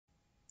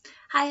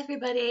Hi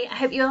everybody, I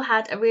hope you all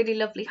had a really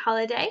lovely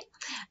holiday.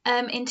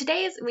 In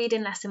today's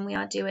reading lesson we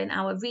are doing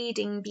our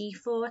reading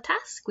before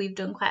task. We've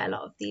done quite a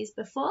lot of these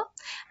before.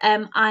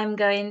 I'm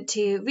going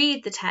to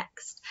read the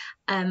text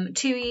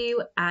to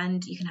you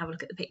and you can have a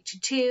look at the picture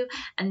too,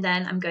 and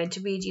then I'm going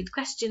to read you the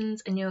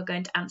questions and you're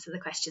going to answer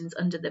the questions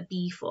under the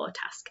before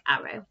task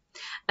arrow.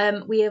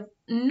 We have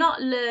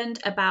not learned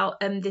about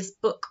this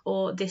book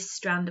or this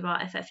strand of our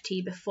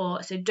FFT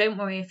before, so don't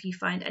worry if you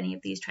find any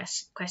of these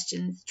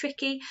questions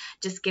tricky.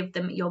 Just give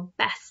them your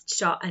best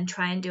shot and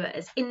try and do it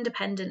as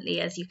independently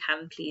as you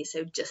can, please.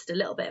 So just a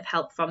little bit of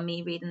help from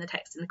me reading the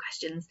text and the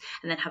questions,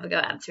 and then have a go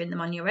at answering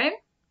them on your own.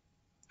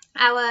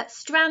 Our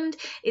strand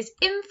is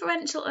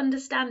inferential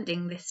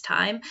understanding this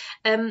time.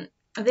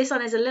 This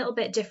one is a little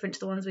bit different to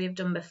the ones we have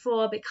done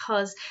before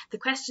because the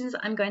questions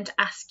that I'm going to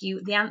ask you,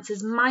 the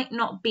answers might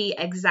not be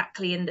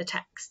exactly in the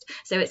text.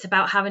 So it's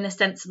about having a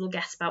sensible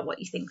guess about what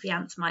you think the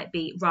answer might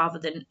be rather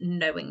than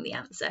knowing the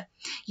answer.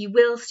 You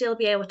will still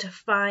be able to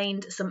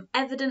find some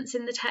evidence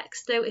in the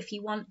text though if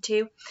you want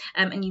to,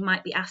 and you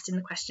might be asked in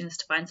the questions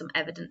to find some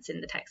evidence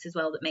in the text as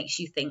well that makes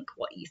you think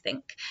what you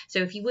think. So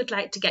if you would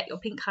like to get your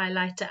pink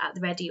highlighter at the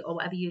ready or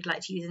whatever you'd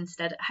like to use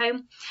instead at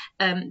home,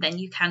 then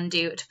you can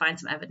do to find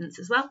some evidence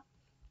as well.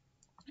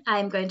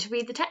 I'm going to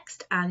read the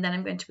text and then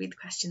I'm going to read the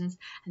questions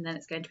and then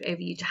it's going to be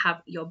over you to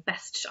have your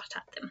best shot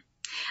at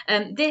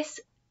them.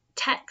 This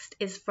text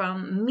is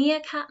from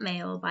Meerkat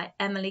Mail by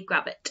Emily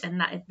Grabbit,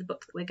 and that is the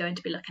book that we're going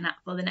to be looking at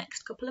for the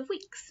next couple of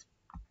weeks.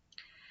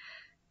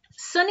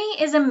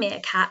 Sunny is a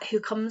meerkat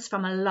who comes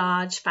from a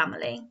large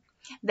family.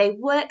 They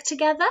work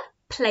together,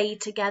 play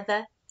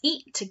together,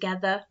 eat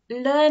together,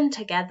 learn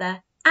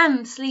together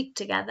and sleep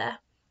together.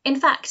 In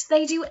fact,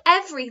 they do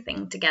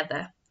everything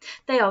together.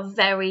 They are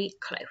very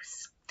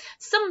close.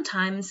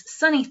 Sometimes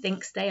Sunny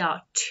thinks they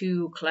are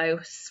too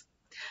close.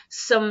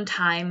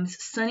 Sometimes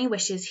Sunny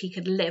wishes he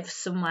could live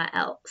somewhere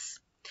else.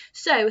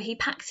 So he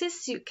packs his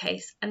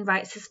suitcase and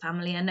writes his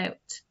family a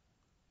note.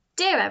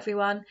 Dear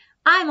everyone,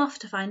 I'm off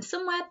to find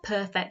somewhere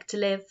perfect to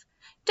live.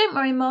 Don't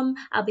worry, Mum,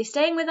 I'll be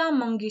staying with our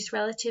mongoose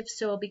relatives,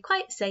 so I'll be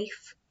quite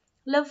safe.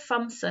 Love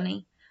from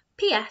Sunny.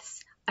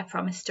 P.S. I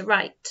promise to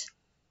write.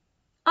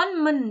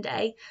 On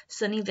Monday,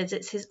 Sunny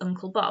visits his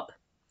Uncle Bob.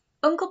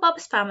 Uncle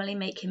Bob's family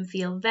make him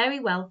feel very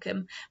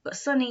welcome, but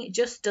Sunny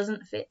just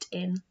doesn't fit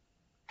in.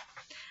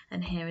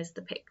 And here is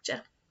the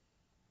picture.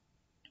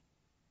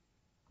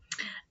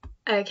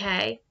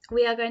 Okay,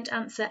 we are going to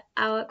answer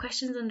our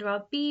questions under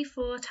our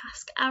before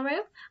task arrow.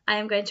 I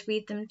am going to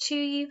read them to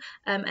you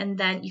and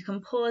then you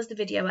can pause the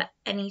video at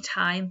any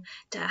time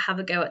to have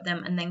a go at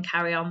them and then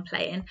carry on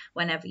playing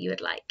whenever you would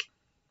like.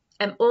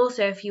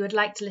 Also, if you would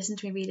like to listen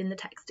to me reading the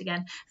text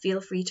again,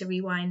 feel free to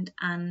rewind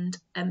and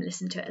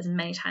listen to it as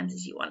many times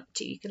as you want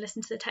to. You can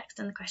listen to the text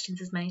and the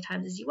questions as many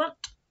times as you want.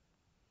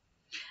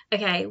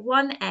 Okay,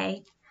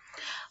 1A.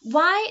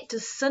 Why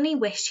does Sunny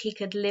wish he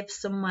could live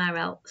somewhere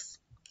else?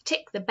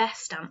 Tick the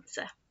best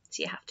answer.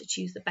 So you have to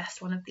choose the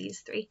best one of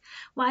these three.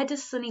 Why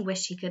does Sunny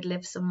wish he could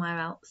live somewhere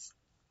else?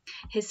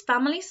 His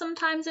family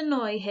sometimes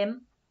annoy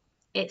him.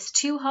 It's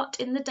too hot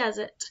in the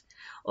desert.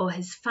 Or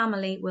his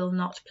family will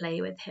not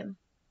play with him.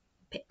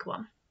 Pick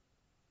one.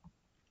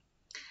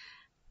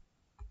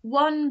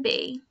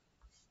 1B.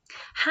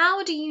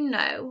 How do you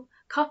know?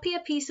 Copy a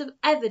piece of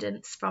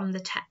evidence from the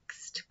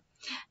text.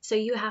 So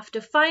you have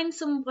to find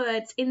some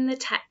words in the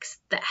text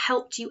that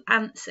helped you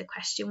answer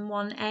question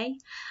 1A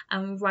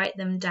and write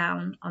them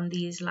down on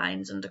these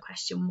lines under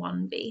question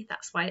 1B.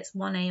 That's why it's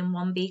 1A and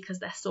 1B, because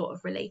they're sort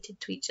of related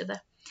to each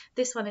other.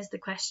 This one is the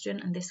question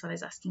and this one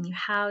is asking you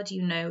how do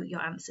you know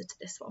your answer to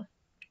this one.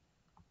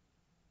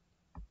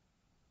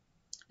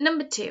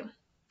 Number 2.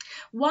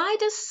 Why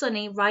does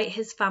Sunny write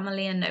his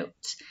family a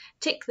note?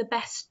 Tick the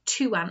best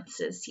two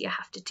answers. You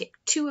have to tick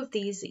two of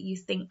these that you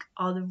think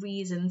are the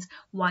reasons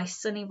why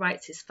Sunny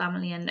writes his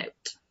family a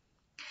note.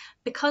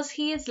 Because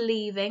he is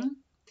leaving,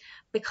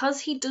 because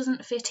he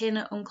doesn't fit in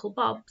at Uncle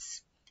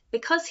Bob's,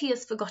 because he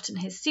has forgotten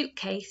his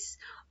suitcase,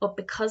 or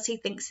because he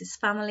thinks his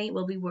family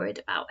will be worried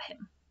about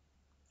him.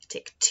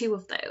 Tick two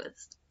of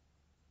those.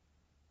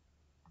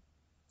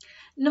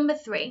 Number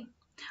 3.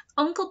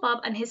 Uncle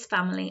Bob and his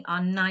family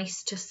are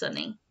nice to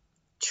Sunny.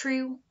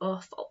 True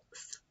or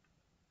false?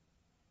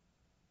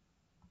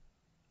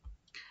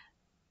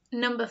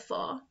 Number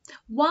 4.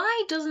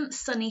 Why doesn't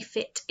Sunny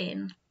fit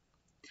in?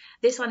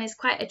 This one is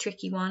quite a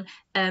tricky one.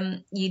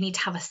 You need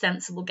to have a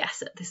sensible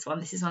guess at this one.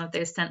 This is one of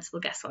those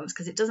sensible guess ones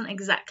because it doesn't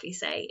exactly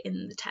say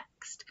in the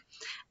text.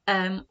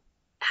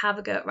 Have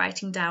a go at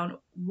writing down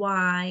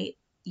why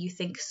you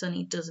think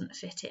Sunny doesn't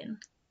fit in.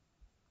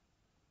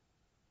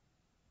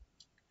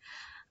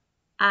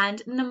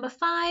 And number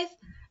 5.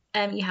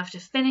 You have to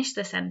finish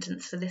the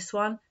sentence for this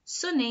one.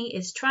 Sunny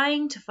is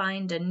trying to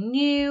find a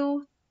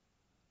new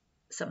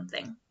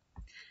something.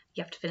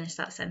 You have to finish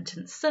that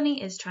sentence.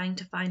 Sunny is trying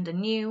to find a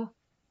new.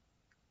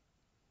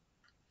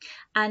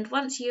 And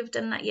once you've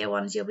done that year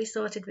ones, you'll be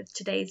sorted with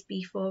today's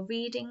Beefore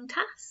reading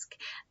task.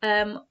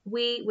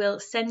 We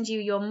will send you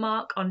your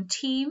mark on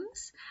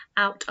Teams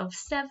out of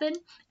 7.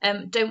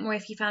 Don't worry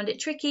if you found it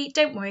tricky.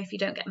 Don't worry if you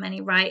don't get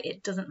many right.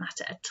 It doesn't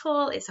matter at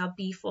all. It's our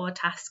Beefore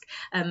task.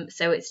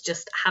 So it's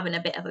just having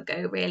a bit of a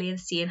go really and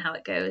seeing how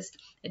it goes.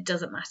 It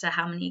doesn't matter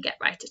how many you get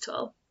right at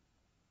all.